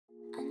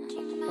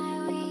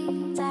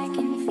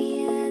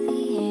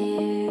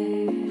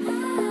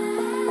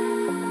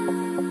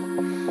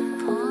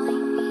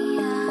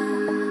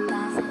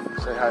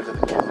back to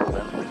the camera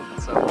then.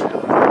 What's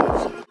up,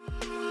 man?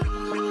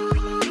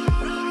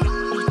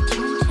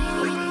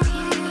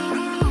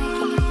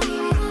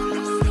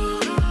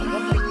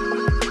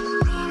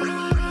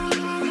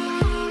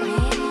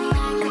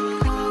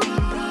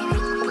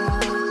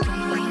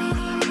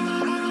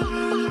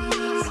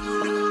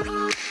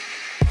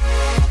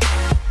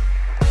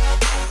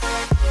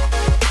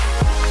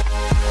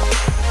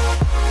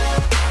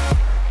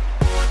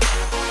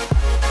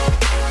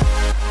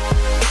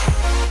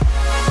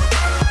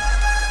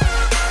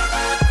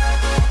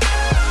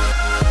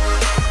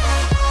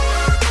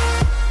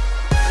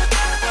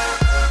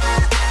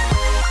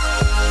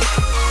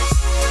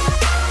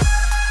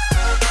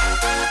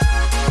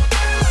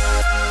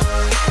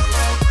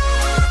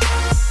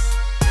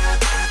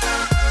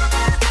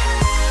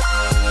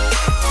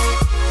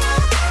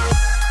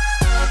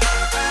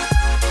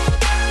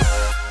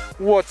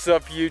 What's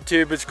up,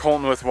 YouTube? It's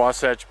Colton with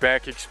Wasatch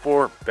Back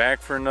Export,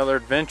 back for another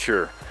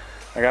adventure.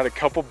 I got a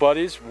couple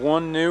buddies,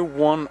 one new,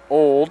 one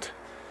old,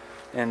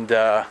 and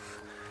yeah,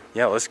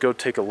 let's go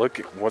take a look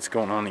at what's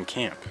going on in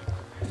camp.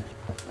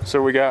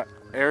 So we got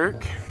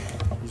Eric.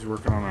 He's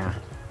working on our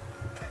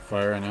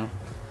fire right now.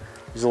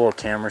 He's a little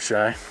camera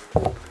shy.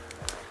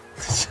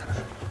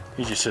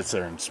 He just sits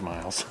there and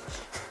smiles.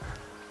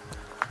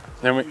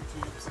 Then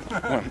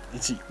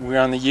we're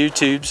on the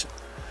YouTubes.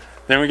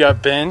 Then we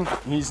got Ben.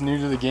 He's new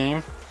to the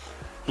game.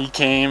 He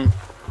came,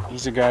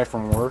 he's a guy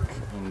from work,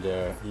 and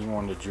he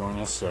wanted to join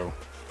us, so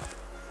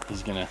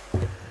he's gonna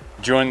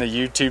join the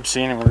YouTube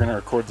scene, and we're gonna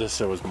record this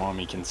so his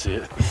mommy can see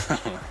it.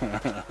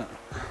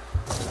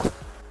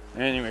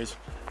 Anyways,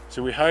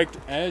 so we hiked,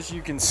 as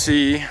you can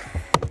see,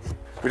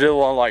 we did a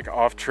lot of like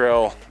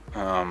off-trail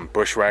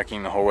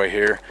bushwhacking the whole way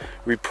here.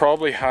 We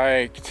probably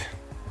hiked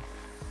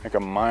like a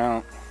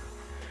mile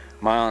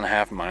and a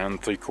half, mile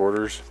and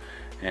 3/4.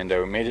 And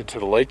we made it to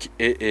the lake.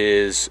 It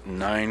is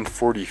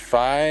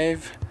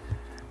 9:45,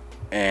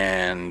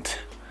 and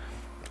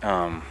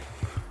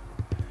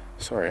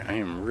sorry, I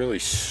am really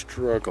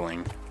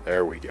struggling.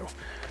 There we go.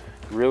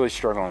 Really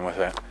struggling with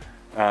that.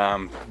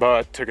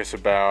 But took us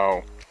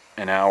about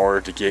an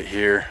hour to get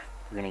here.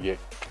 We're gonna get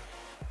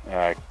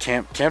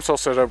camp's all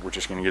set up. We're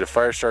just gonna get a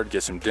fire started,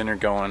 get some dinner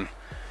going.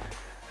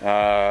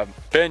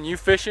 Ben, you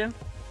fishing?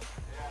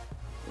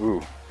 Yeah.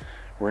 Ooh,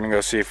 we're gonna go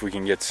see if we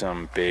can get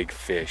some big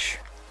fish.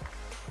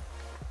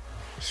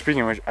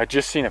 Speaking of which, I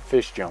just seen a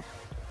fish jump.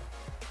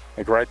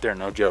 Like right there,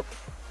 no joke.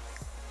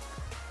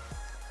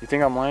 You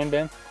think I'm lying,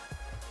 Ben?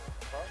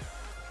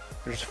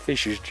 There's a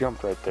fish just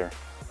jumped right there.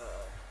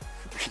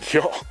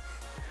 Yo.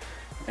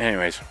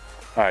 Anyways,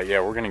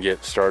 yeah, we're gonna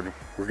get started.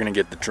 We're gonna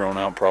get the drone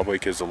out probably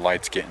because the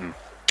light's getting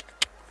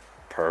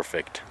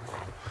perfect.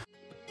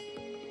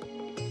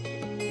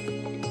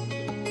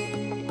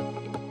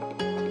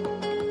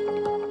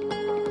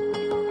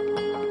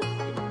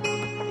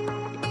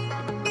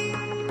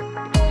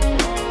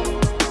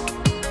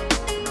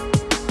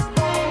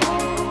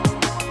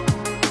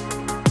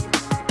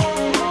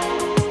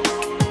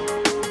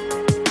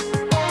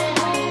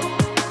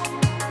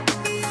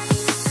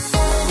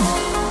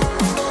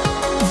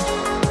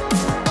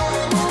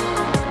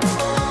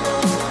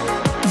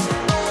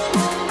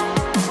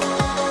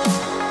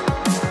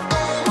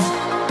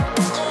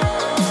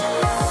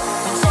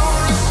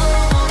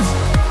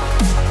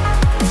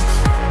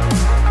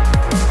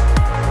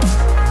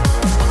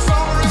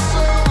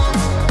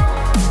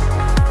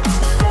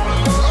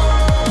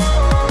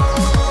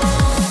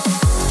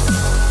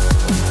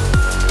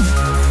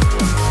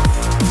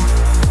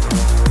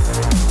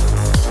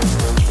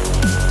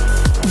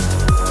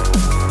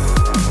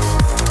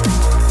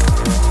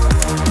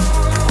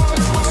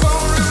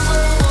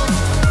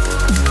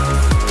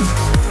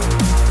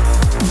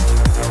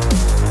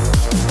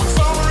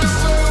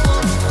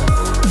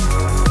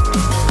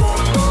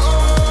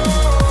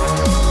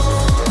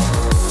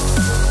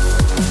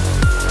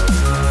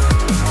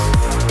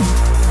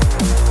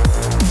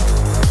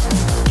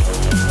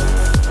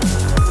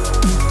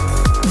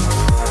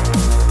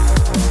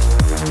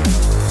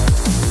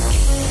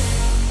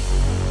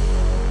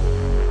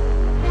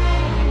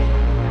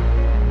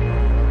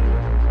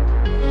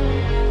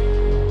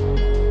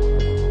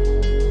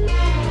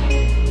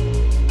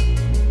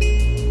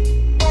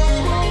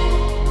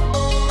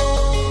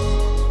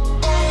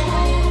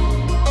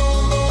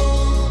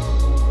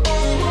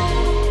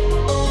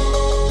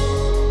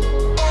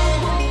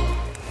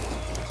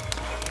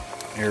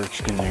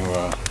 Eric's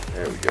gonna,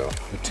 there we go,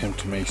 attempt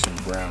to make some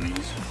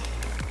brownies.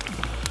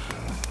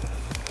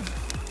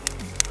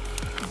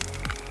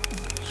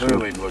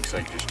 Literally looks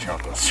like just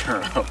chocolate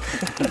syrup.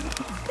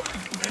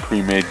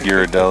 Pre-made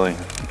Ghirardelli.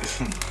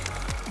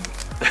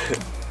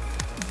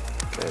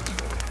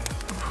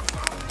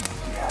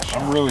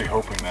 I'm really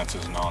hoping that's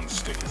as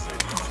non-stick as they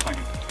claim.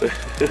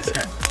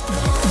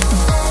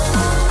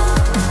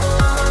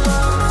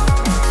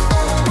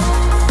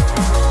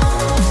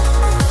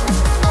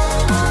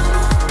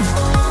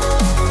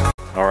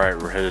 Alright,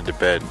 we're headed to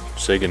bed.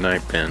 Say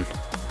goodnight, Ben.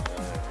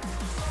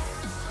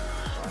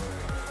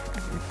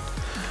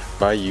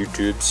 Bye,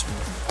 YouTubes.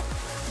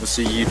 We'll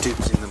see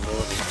YouTubes in the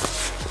morning.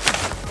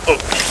 Oh,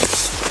 let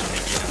me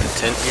get in the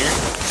tent here.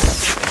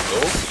 Go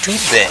to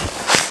bed.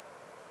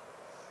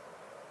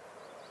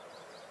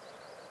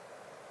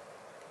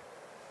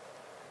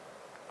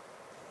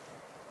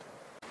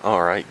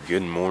 Alright,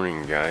 good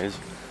morning guys.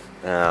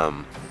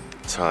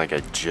 So like I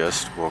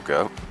just woke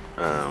up.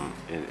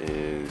 It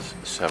is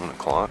 7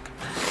 o'clock.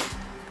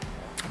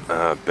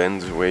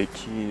 Ben's awake,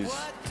 he's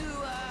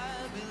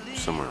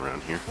somewhere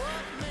around here.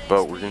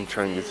 But we're gonna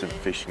try and get some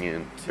fishing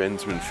in.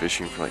 Ben's been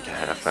fishing for like a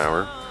half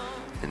hour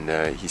and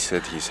he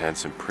said he's had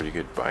some pretty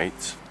good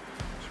bites.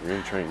 So we're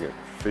gonna try and get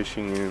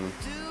fishing in.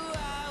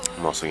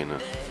 I'm also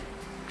gonna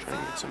try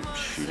and get some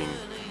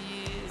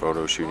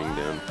photo shooting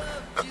done.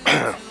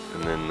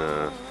 And then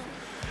we'll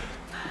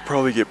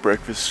probably get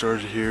breakfast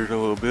started here in a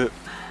little bit.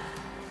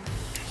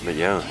 But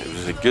yeah, it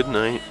was a good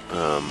night.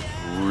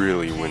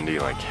 Really windy,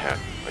 like at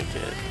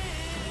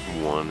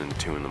 1 and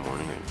 2 in the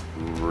morning.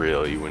 Like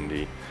really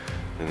windy.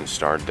 And it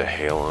started to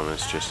hail on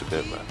us just a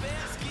bit, but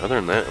other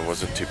than that, it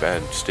wasn't too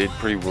bad. Stayed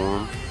pretty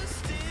warm.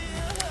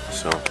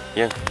 So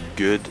yeah,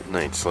 good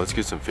night. So let's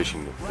get some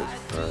fishing.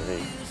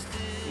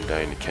 I'm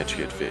dying to catch a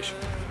good fish.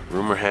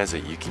 Rumor has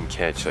it you can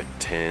catch like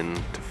 10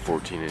 to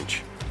 14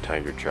 inch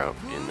tiger trout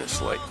in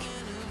this lake.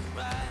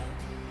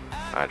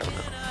 I don't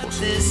know. We'll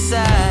see.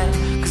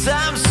 'Cause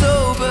I'm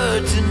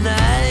sober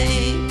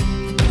tonight.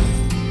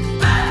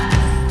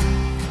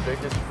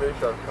 Biggest fish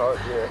I've caught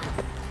yet.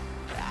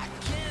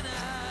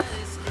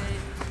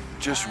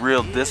 Just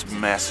reeled this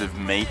massive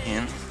mate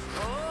in.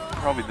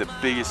 Probably the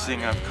biggest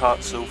thing I've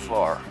caught so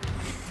far.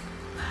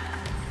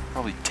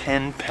 Probably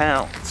 10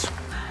 pounds.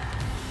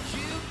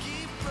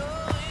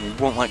 He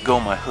won't let go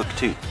of my hook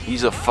too.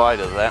 He's a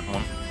fighter, that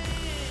one.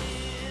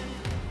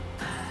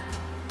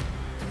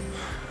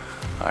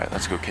 Alright,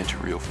 let's go catch a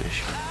real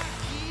fish.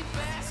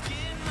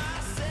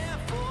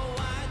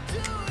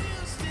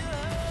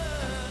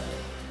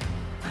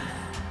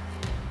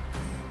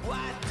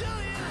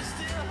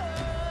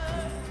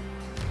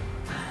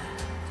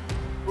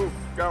 Ooh,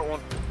 got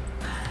one.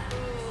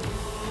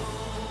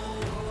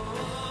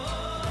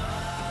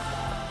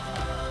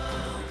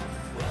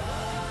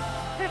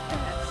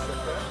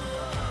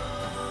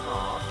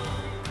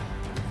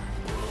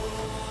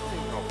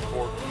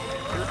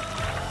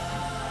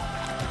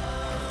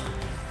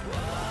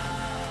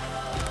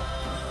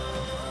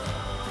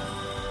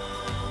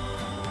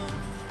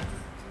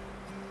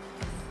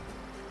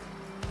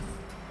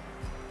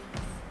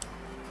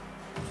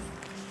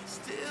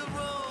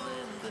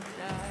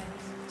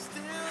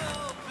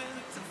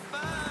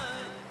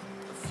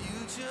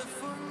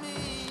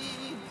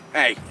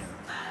 Hey.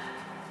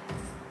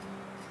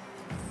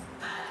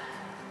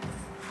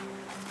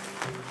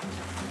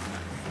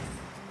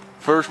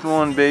 First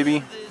one,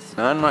 baby.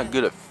 Now, I'm not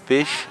good at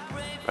fish,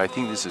 but I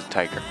think this is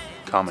tiger.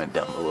 Comment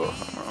down below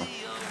if I'm wrong.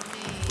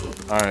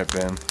 Alright,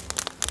 Ben.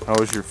 How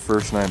was your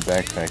first night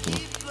backpacking?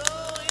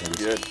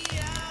 Good.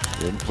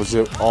 Good. Was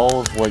it all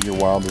of what your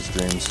wildest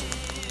dreams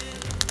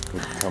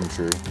would come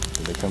true?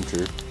 Did they come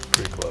true?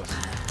 Pretty close.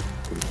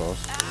 Pretty close.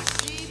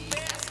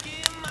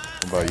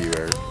 What about you,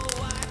 Eric?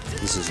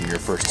 This isn't your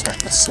first time,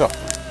 so.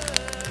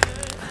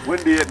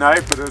 Windy at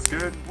night, but it's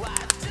good.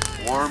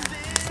 Warm,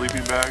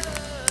 sleeping bag.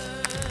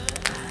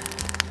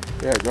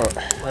 Yeah, go.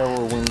 Why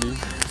we're windy?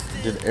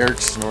 Did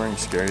Eric's snoring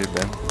scare you,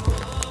 Ben?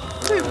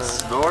 I didn't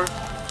snore.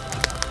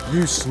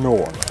 You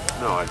snore.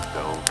 No, I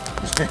don't.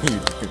 Yeah, you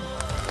do.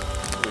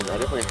 I mean, I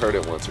definitely heard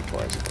it once or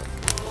twice, but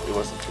it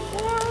wasn't too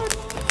loud.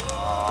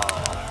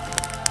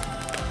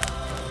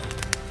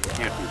 You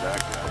can't be that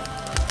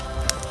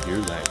guy.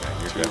 You're that guy.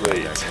 You're Too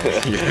definitely late.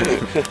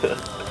 that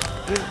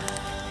guy.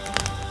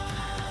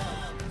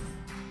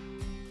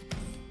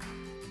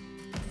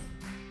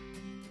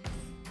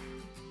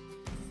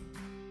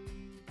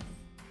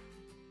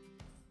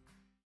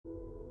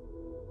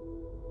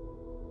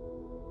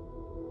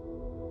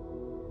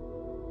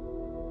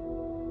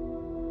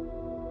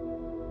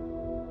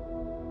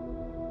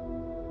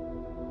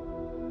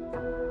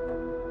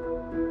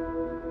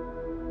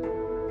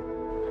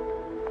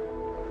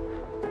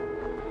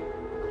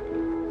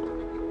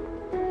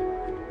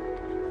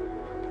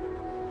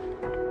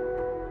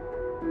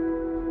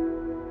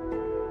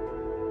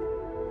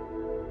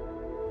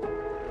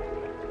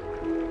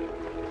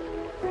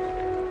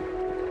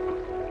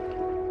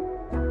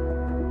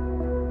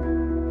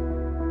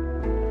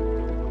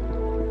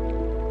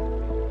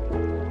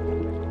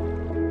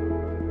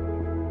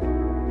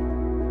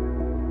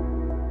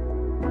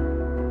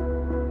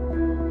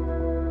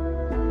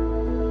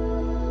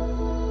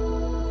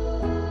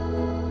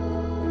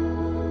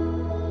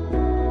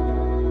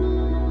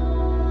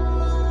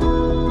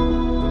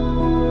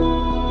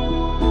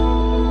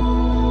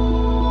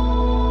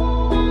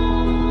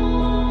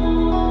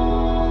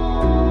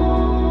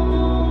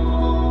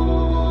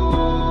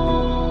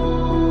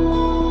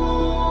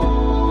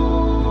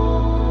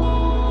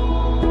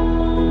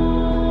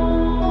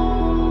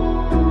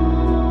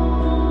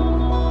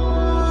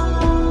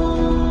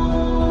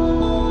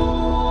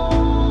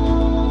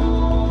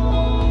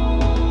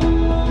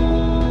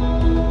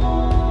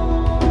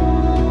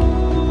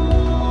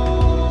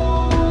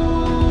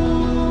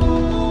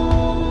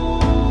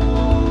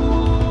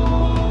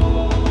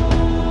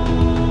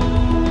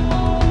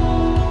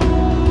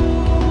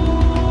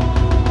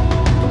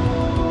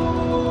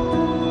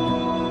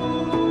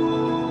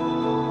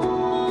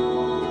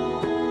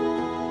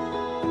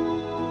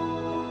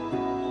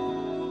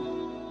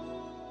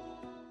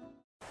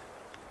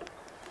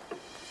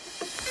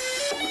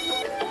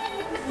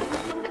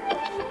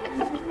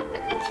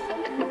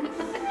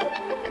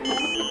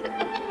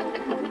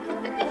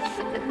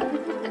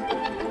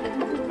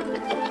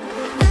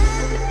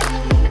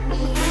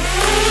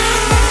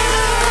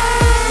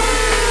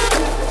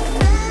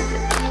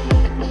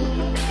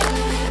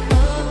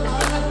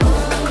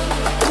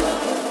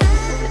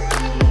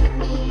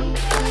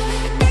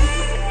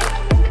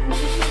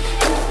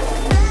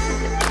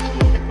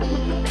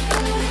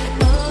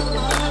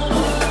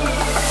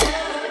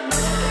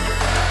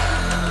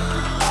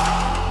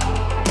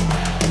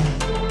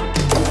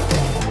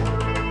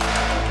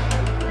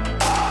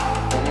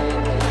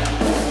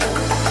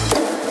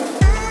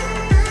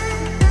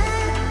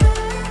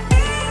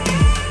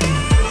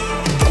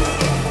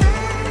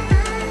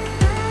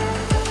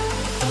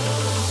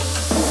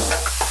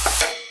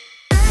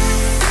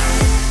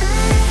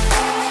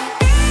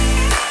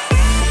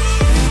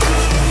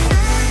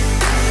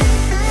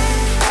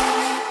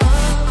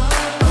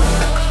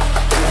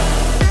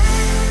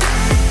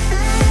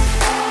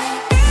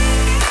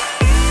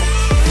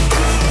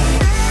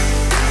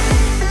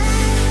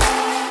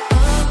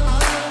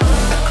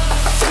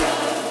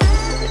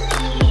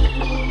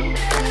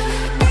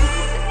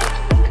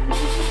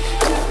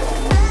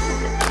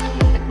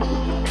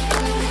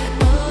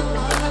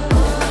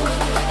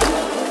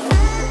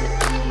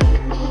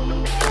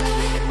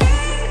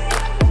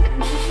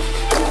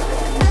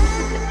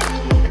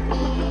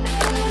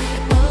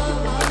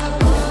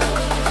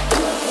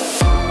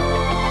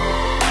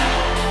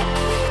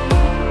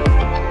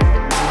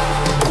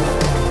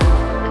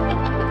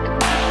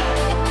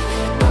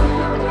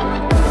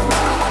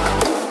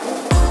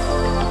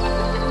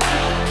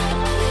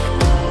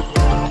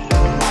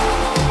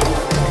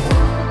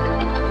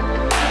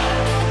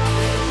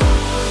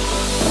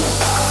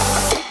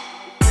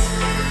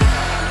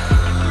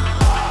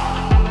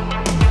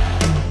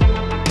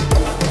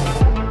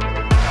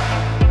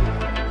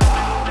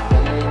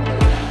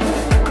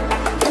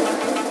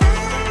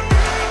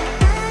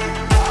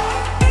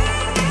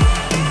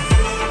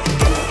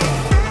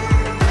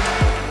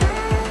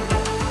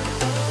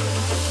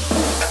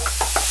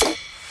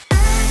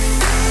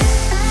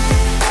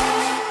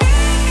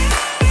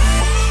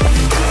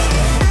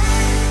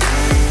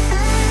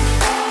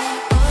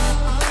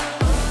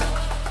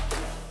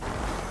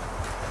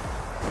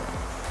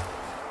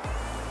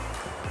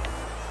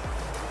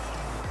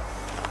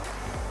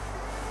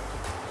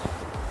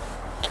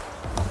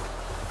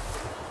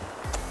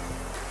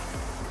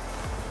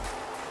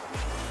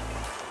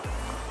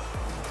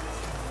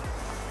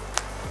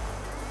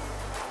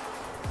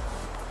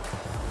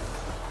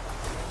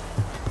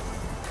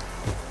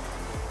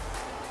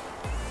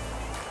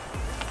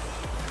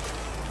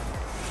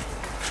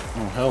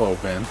 Hello,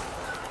 Ben.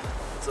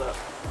 What's up?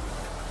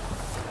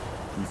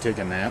 You take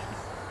a nap?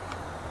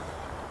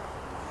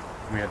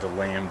 We had to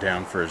lay him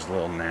down for his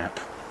little nap.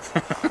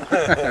 My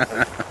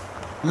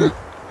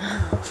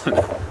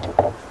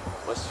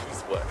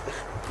shoes wet.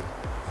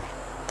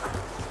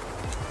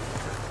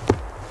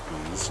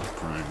 Oh, this is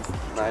prime.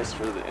 Nice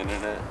for the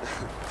internet.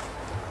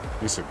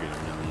 This will get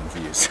 1 million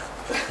views.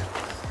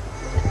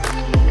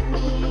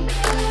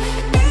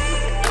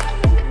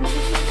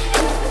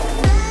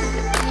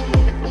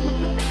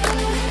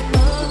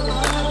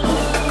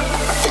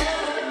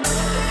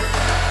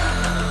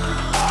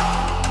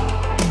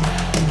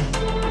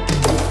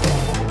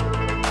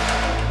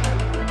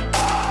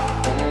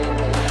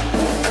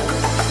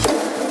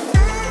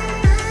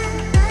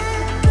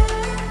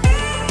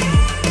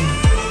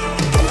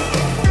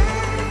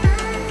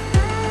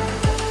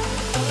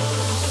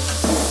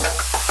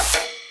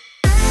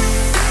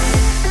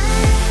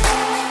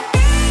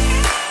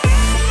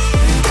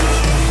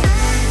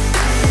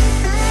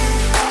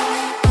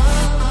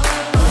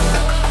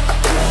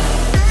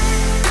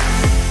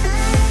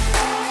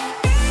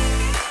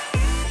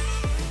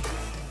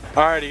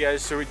 Alrighty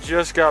guys, so we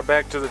just got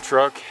back to the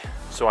truck,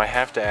 so I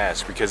have to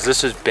ask, because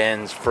this is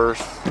Ben's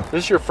first,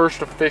 this is your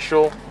first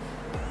official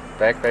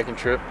backpacking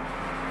trip?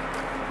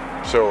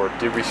 So,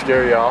 did we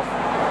scare you off? No.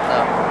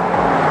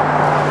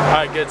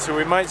 Alright, good, so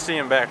we might see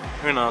him back,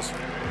 who knows.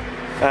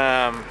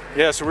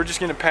 Yeah, so we're just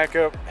gonna pack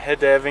up, head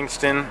to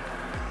Evanston,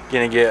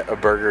 gonna get a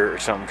burger or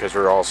something because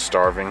we're all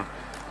starving.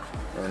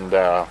 And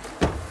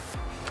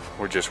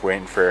we're just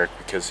waiting for Eric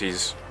because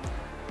he's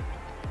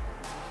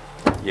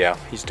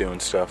doing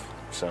stuff.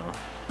 So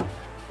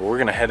we're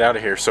gonna head out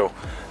of here. So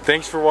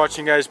thanks for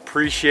watching, guys.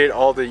 Appreciate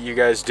all that you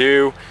guys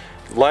do.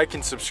 Like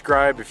and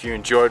subscribe if you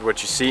enjoyed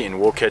what you see,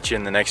 and we'll catch you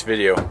in the next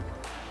video.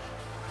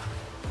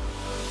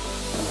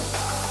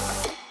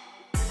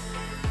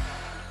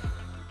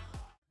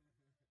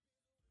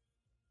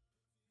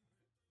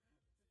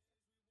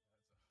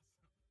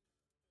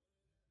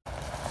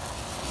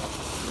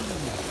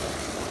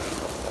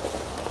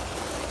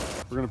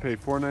 We're gonna pay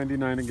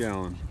 $4.99 a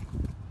gallon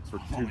for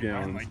 2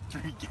 gallons. Like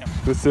 3 gallons.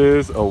 This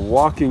is a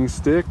walking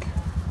stick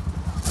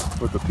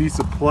with a piece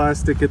of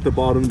plastic at the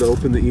bottom to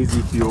open the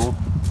Easy Fuel.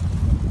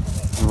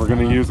 And we're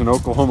gonna use an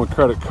Oklahoma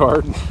credit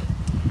card.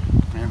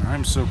 Man,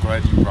 I'm so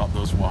glad you brought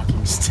those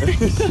walking sticks.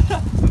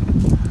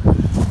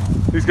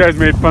 These guys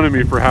made fun of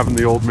me for having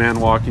the old man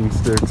walking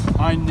sticks.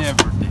 I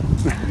never did.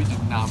 We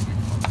did not make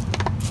fun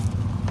of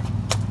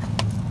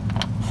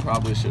it.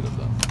 Probably should have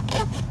done.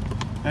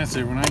 That's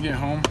it. When I get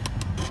home,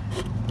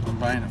 I'm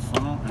buying a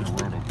funnel and a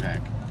roto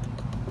pack.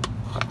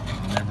 I'm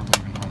never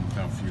leaving home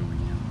without fuel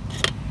again.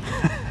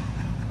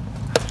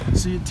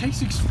 See, it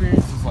takes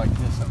experiences like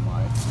this in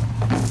life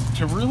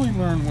to really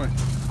learn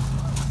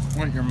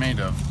what you're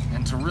made of,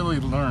 and to really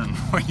learn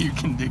what you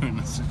can do in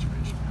a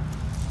situation.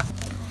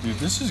 Dude,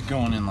 this is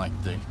going in like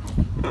the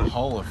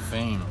Hall of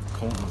Fame,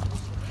 Colton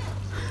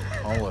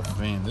Hall of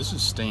Fame. This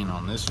is staying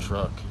on this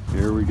truck.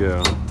 Here we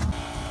go.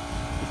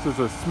 This is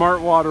a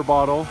smart water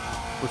bottle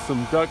with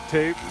some duct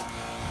tape,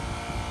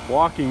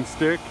 walking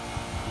stick,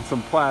 and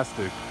some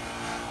plastic.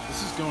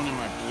 This is going in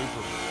my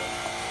blooper reel.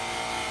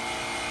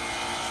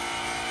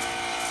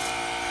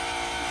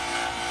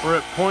 We're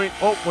at point,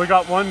 oh, we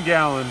got 1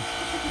 gallon.